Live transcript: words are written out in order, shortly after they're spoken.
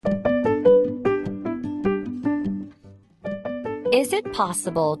Is it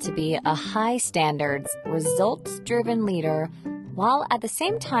possible to be a high standards, results-driven leader while at the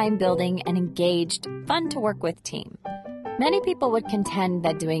same time building an engaged, fun to work with team? Many people would contend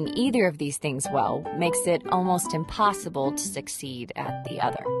that doing either of these things well makes it almost impossible to succeed at the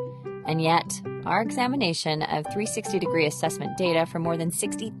other. And yet, our examination of 360-degree assessment data from more than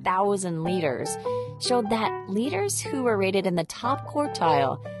 60,000 leaders showed that leaders who were rated in the top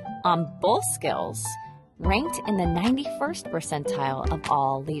quartile on both skills ranked in the 91st percentile of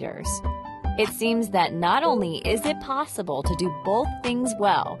all leaders. It seems that not only is it possible to do both things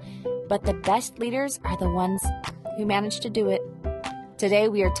well, but the best leaders are the ones who manage to do it. Today,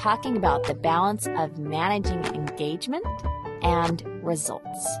 we are talking about the balance of managing engagement and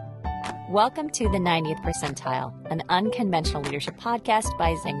results. Welcome to the 90th Percentile, an unconventional leadership podcast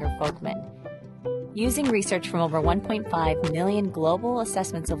by Zenger Folkman. Using research from over 1.5 million global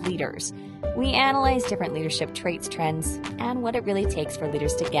assessments of leaders, we analyze different leadership traits, trends, and what it really takes for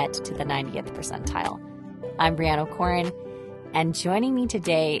leaders to get to the 90th percentile. I'm Brianna Corin, and joining me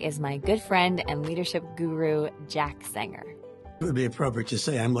today is my good friend and leadership guru, Jack Zenger. It would be appropriate to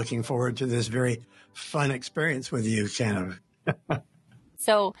say I'm looking forward to this very fun experience with you, Shannon.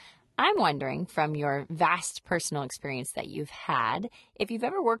 So I'm wondering, from your vast personal experience that you've had, if you've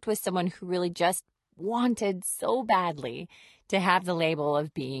ever worked with someone who really just wanted so badly to have the label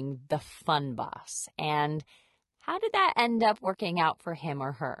of being the fun boss. And how did that end up working out for him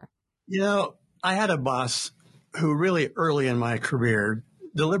or her? You know, I had a boss who really early in my career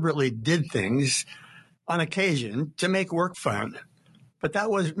deliberately did things on occasion to make work fun. But that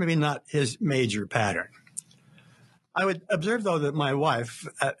was maybe not his major pattern. I would observe, though, that my wife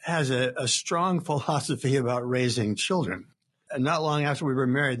has a strong philosophy about raising children. And not long after we were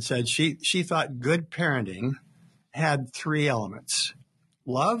married, said she thought good parenting had three elements: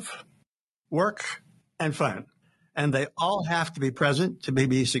 love, work, and fun. And they all have to be present to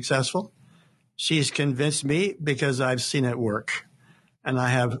be successful. She's convinced me because I've seen it work. And I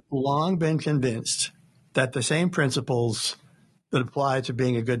have long been convinced that the same principles that apply to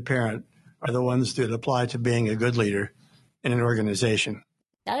being a good parent are the ones that apply to being a good leader in an organization.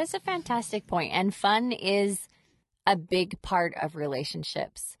 That is a fantastic point. And fun is a big part of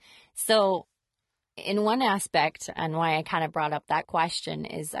relationships. So in one aspect, and why I kind of brought up that question,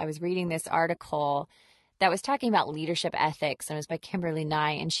 is I was reading this article that was talking about leadership ethics, and it was by Kimberly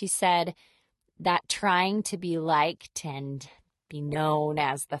Nye, and she said that trying to be liked and be known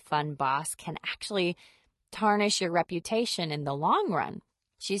as the fun boss can actually tarnish your reputation in the long run.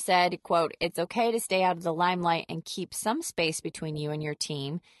 She said, quote, "It's okay to stay out of the limelight and keep some space between you and your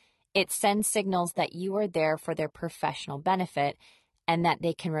team. It sends signals that you are there for their professional benefit and that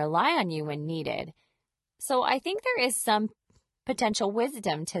they can rely on you when needed." So I think there is some potential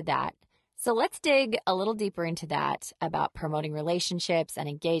wisdom to that. So let's dig a little deeper into that about promoting relationships and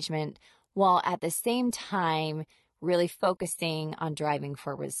engagement while at the same time really focusing on driving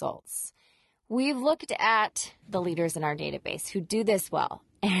for results. We've looked at the leaders in our database who do this well,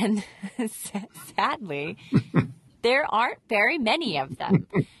 and sadly, there aren't very many of them.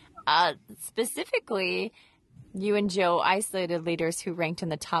 Specifically, you and Joe isolated leaders who ranked in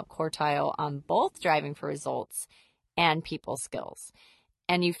the top quartile on both driving for results and people skills.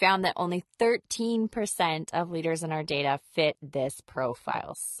 And you found that only 13% of leaders in our data fit this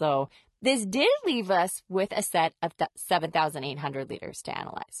profile. So this did leave us with a set of 7,800 leaders to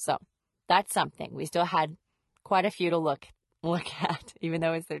analyze. So that's something. We still had quite a few to look at, even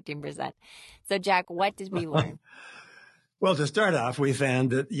though it's 13%. So Jack, what did we learn? Well, to start off, we found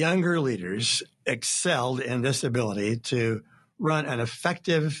that younger leaders excelled in this ability to run an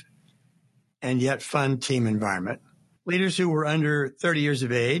effective and yet fun team environment. Leaders who were under 30 years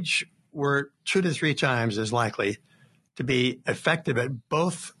of age were 2 to 3 times as likely to be effective at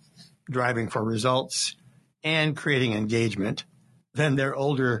both driving for results and creating engagement than their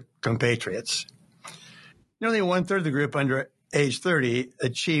older compatriots. Nearly 1/3 of the group under age 30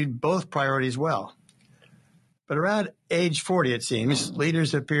 achieved both priorities well. But around age 40, it seems,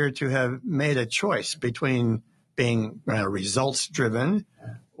 leaders appear to have made a choice between being results-driven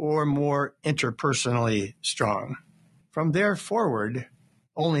or more interpersonally strong. From there forward,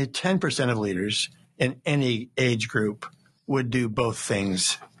 only 10% of leaders in any age group would do both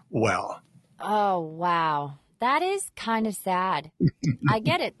things well. Oh, wow. That is kind of sad. I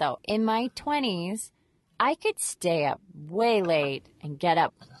get it, though. In my 20s, I could stay up way late and get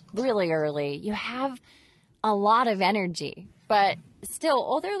up really early. You have a lot of energy, but still,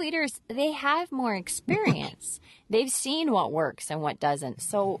 older leaders, they have more experience. They've seen what works and what doesn't.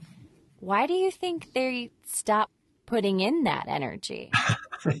 So why do you think they stop putting in that energy?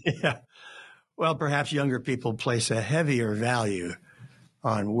 Yeah. Well, perhaps younger people place a heavier value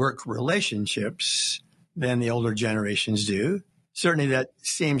on work relationships than the older generations do. Certainly that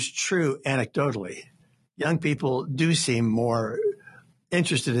seems true anecdotally. Young people do seem more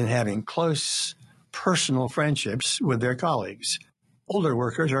interested in having close personal friendships with their colleagues. Older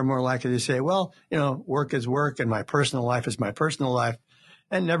workers are more likely to say, well, work is work and my personal life is my personal life,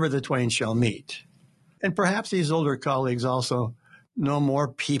 and never the twain shall meet. And perhaps these older colleagues also know more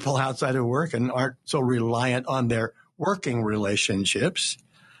people outside of work and aren't so reliant on their working relationships.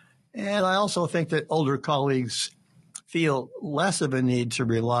 And I also think that older colleagues feel less of a need to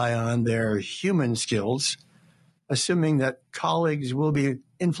rely on their human skills, assuming that colleagues will be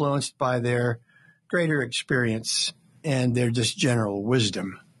influenced by their greater experience and their just general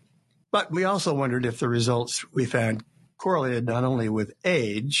wisdom. But we also wondered if the results we found correlated not only with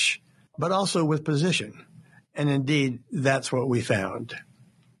age, but also with position. And indeed, that's what we found.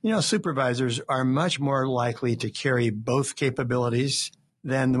 Supervisors are much more likely to carry both capabilities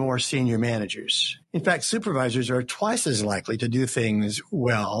than the more senior managers. In fact, supervisors are twice as likely to do things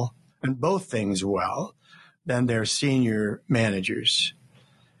well, and both things well, than their senior managers.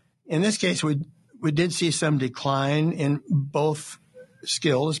 In this case, we did see some decline in both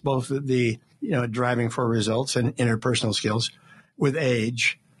skills, both the driving for results and interpersonal skills with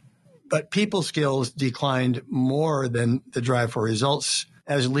age. But people skills declined more than the drive for results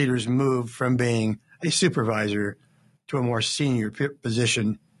as leaders moved from being a supervisor to a more senior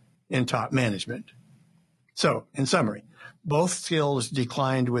position in top management. So, in summary, both skills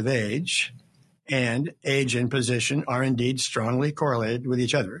declined with age, and age and position are indeed strongly correlated with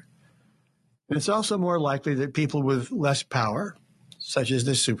each other. And it's also more likely that people with less power, such as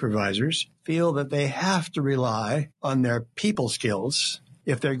the supervisors, feel that they have to rely on their people skills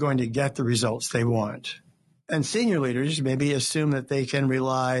if they're going to get the results they want. And senior leaders maybe assume that they can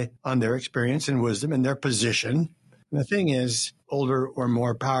rely on their experience and wisdom and their position. And the thing is, older or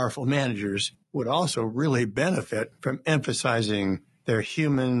more powerful managers would also really benefit from emphasizing their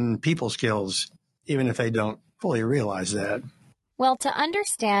human people skills, even if they don't fully realize that. Well, to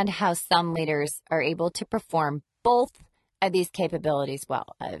understand how some leaders are able to perform both of these capabilities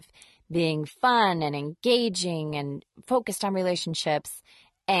well, of being fun and engaging and focused on relationships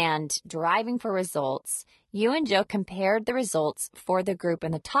and driving for results, you and Joe compared the results for the group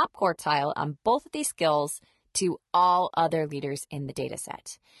in the top quartile on both of these skills to all other leaders in the data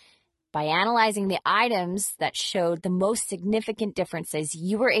set. By analyzing the items that showed the most significant differences,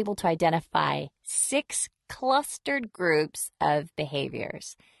 you were able to identify 6 clustered groups of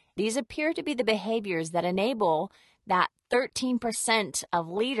behaviors. These appear to be the behaviors that enable that 13% of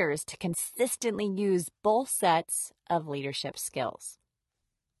leaders to consistently use both sets of leadership skills.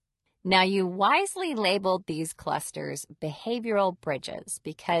 Now, you wisely labeled these clusters behavioral bridges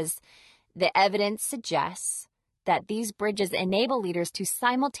because the evidence suggests that these bridges enable leaders to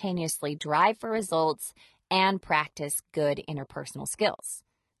simultaneously drive for results and practice good interpersonal skills.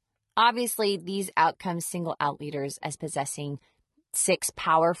 Obviously, these outcomes single out leaders as possessing 6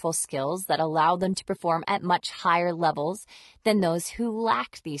 powerful skills that allow them to perform at much higher levels than those who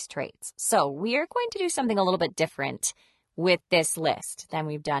lacked these traits. So we are going to do something a little bit different with this list than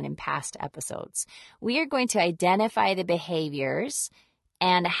we've done in past episodes. We are going to identify the behaviors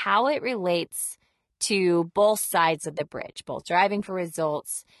and how it relates to both sides of the bridge, both driving for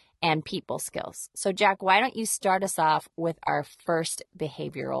results and people skills. So Jack, why don't you start us off with our first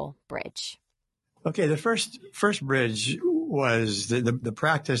behavioral bridge? Okay, the first bridge was the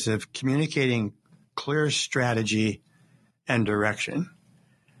practice of communicating clear strategy and direction.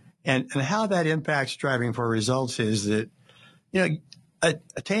 And how that impacts driving for results is that,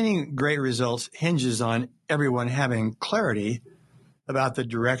 attaining great results hinges on everyone having clarity about the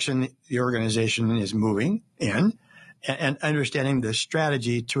direction the organization is moving in and understanding the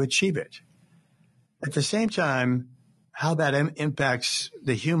strategy to achieve it. At the same time, how that impacts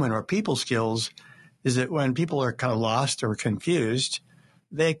the human or people skills is that when people are kind of lost or confused,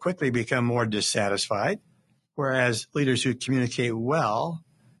 they quickly become more dissatisfied, whereas leaders who communicate well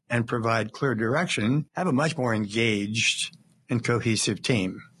and provide clear direction have a much more engaged and cohesive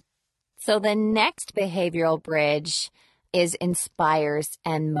team. So the next behavioral bridge is inspires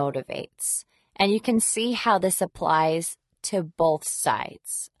and motivates. And you can see how this applies to both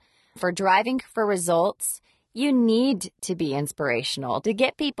sides. For driving for results, you need to be inspirational to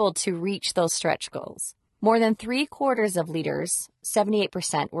get people to reach those stretch goals. More than 3/4 of leaders,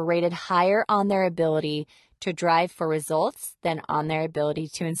 78%, were rated higher on their ability to drive for results than on their ability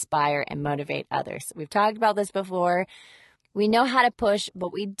to inspire and motivate others. We've talked about this before. We know how to push,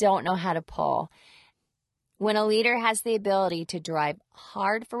 but we don't know how to pull. When a leader has the ability to drive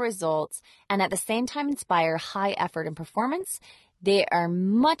hard for results and at the same time inspire high effort and performance, they are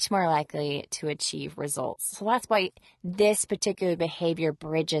much more likely to achieve results. So that's why this particular behavior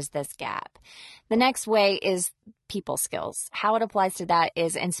bridges this gap. The next way is people skills. How it applies to that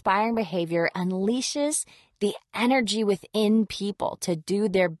is inspiring behavior unleashes the energy within people to do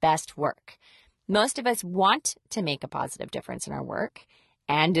their best work. Most of us want to make a positive difference in our work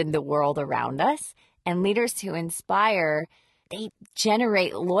and in the world around us. And leaders who inspire, they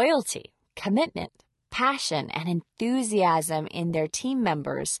generate loyalty, commitment, passion, and enthusiasm in their team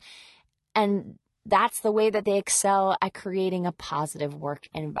members. And that's the way that they excel at creating a positive work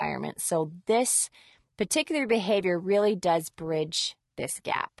environment. So this particular behavior really does bridge this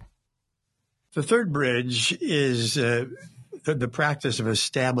gap. The third bridge is the practice of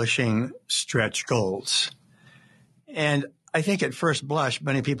establishing stretch goals. And I think at first blush,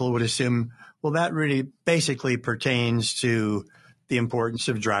 many people would assume, well, that really basically pertains to the importance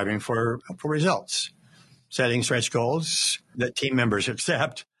of driving for results. Setting stretch goals that team members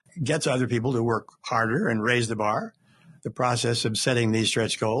accept gets other people to work harder and raise the bar. The process of setting these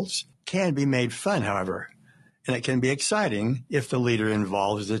stretch goals can be made fun, however, and it can be exciting if the leader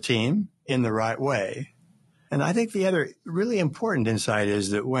involves the team in the right way. And I think the other really important insight is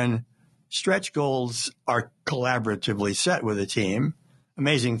that when stretch goals are collaboratively set with a team,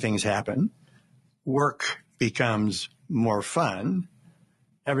 amazing things happen. Work becomes more fun.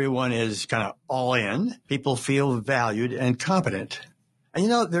 Everyone is kind of all in. People feel valued and competent.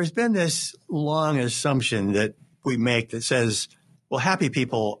 And, there's been this long assumption that we make that says, well, happy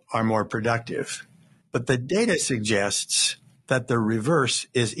people are more productive. But the data suggests that the reverse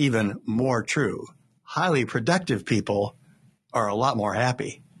is even more true. Highly productive people are a lot more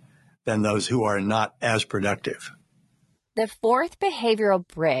happy than those who are not as productive. The fourth behavioral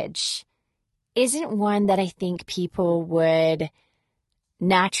bridge isn't one that I think people would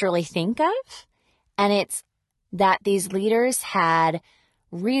naturally think of. And it's that these leaders had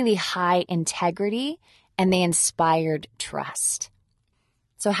really high integrity and they inspired trust.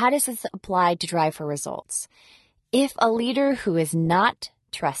 So how does this apply to drive for results? If a leader who is not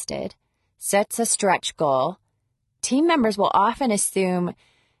trusted sets a stretch goal, team members will often assume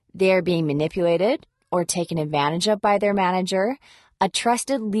they're being manipulated or taken advantage of by their manager. A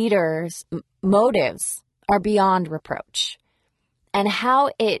trusted leader's motives are beyond reproach. And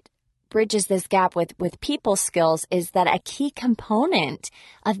how it bridges this gap with people skills is that a key component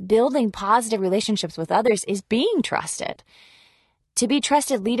of building positive relationships with others is being trusted. To be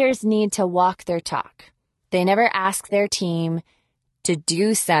trusted, leaders need to walk their talk. They never ask their team to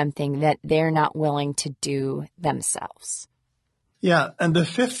do something that they're not willing to do themselves. Yeah, and the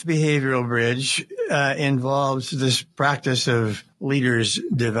fifth behavioral bridge involves this practice of leaders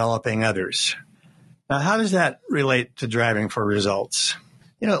developing others. Now, how does that relate to driving for results?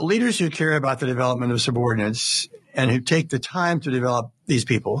 Leaders who care about the development of subordinates and who take the time to develop these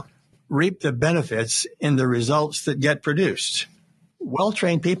people reap the benefits in the results that get produced.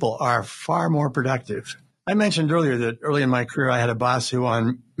 Well-trained people are far more productive. I mentioned earlier that early in my career, I had a boss who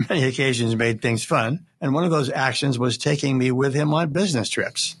on many occasions made things fun. And one of those actions was taking me with him on business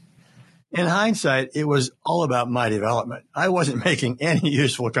trips. In hindsight, it was all about my development. I wasn't making any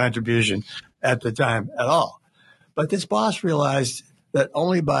useful contribution at the time at all. But this boss realized that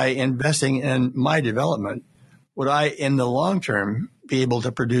only by investing in my development would I, in the long term, be able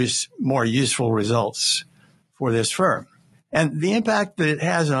to produce more useful results for this firm. And the impact that it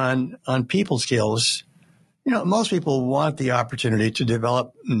has on people skills, most people want the opportunity to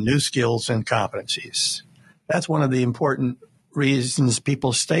develop new skills and competencies. That's one of the important reasons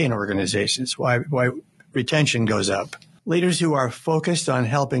people stay in organizations, why retention goes up. Leaders who are focused on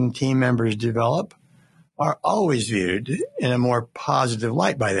helping team members develop are always viewed in a more positive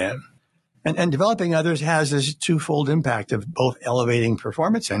light by them. And developing others has this twofold impact of both elevating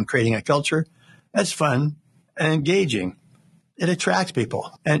performance and creating a culture that's fun and engaging. It attracts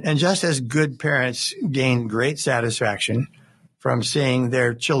people. And just as good parents gain great satisfaction from seeing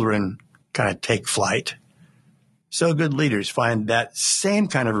their children kind of take flight, so good leaders find that same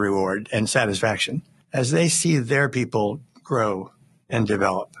kind of reward and satisfaction as they see their people grow and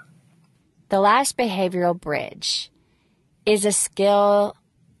develop. The last behavioral bridge is a skill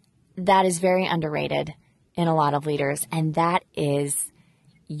that is very underrated in a lot of leaders, and that is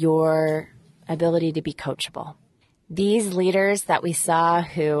your ability to be coachable. These leaders that we saw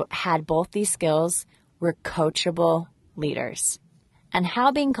who had both these skills were coachable leaders. And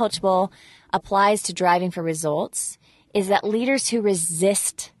how being coachable applies to driving for results is that leaders who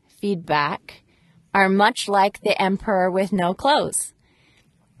resist feedback are much like the emperor with no clothes.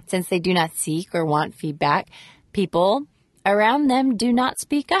 Since they do not seek or want feedback, people around them do not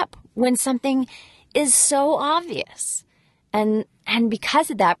speak up when something is so obvious. And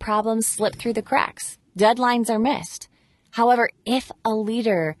because of that, problems slip through the cracks. Deadlines are missed. However, if a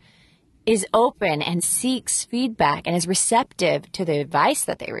leader is open and seeks feedback and is receptive to the advice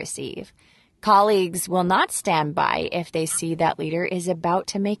that they receive, colleagues will not stand by if they see that leader is about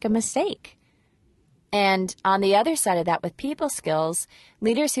to make a mistake. And on the other side of that, with people skills,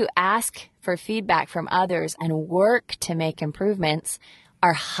 leaders who ask for feedback from others and work to make improvements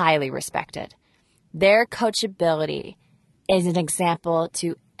are highly respected. Their coachability is an example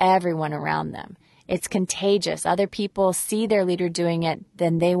to everyone around them. It's contagious. Other people see their leader doing it,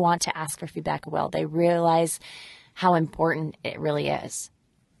 then they want to ask for feedback as well. They realize how important it really is.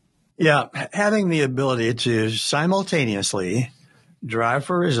 Yeah, having the ability to simultaneously drive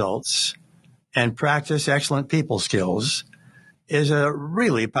for results and practice excellent people skills is a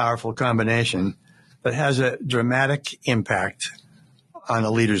really powerful combination that has a dramatic impact on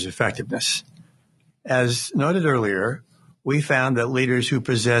a leader's effectiveness. As noted earlier, we found that leaders who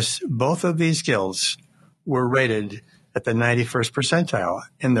possess both of these skills were rated at the 91st percentile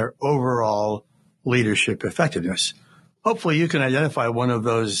in their overall leadership effectiveness. Hopefully you can identify one of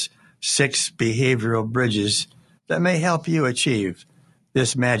those 6 behavioral bridges that may help you achieve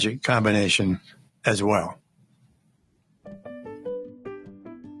this magic combination as well.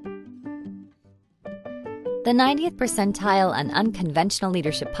 The 90th Percentile, an Unconventional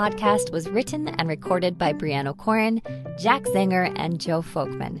Leadership podcast, was written and recorded by Brianne O'Corin, Jack Zenger, and Joe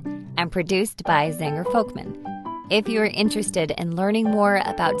Folkman, and produced by Zenger Folkman. If you are interested in learning more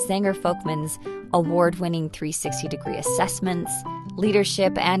about Zenger Folkman's award-winning 360-degree assessments,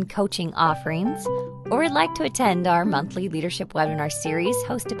 leadership and coaching offerings, or would like to attend our monthly leadership webinar series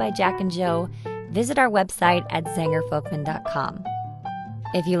hosted by Jack and Joe, visit our website at zengerfolkman.com.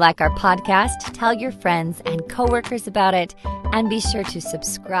 If you like our podcast, tell your friends and coworkers about it, and be sure to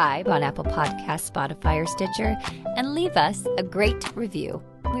subscribe on Apple Podcasts, Spotify, or Stitcher, and leave us a great review.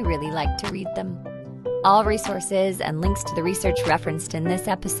 We really like to read them. All resources and links to the research referenced in this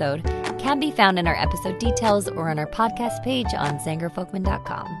episode can be found in our episode details or on our podcast page on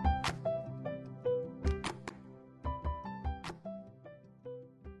zengerfolkman.com.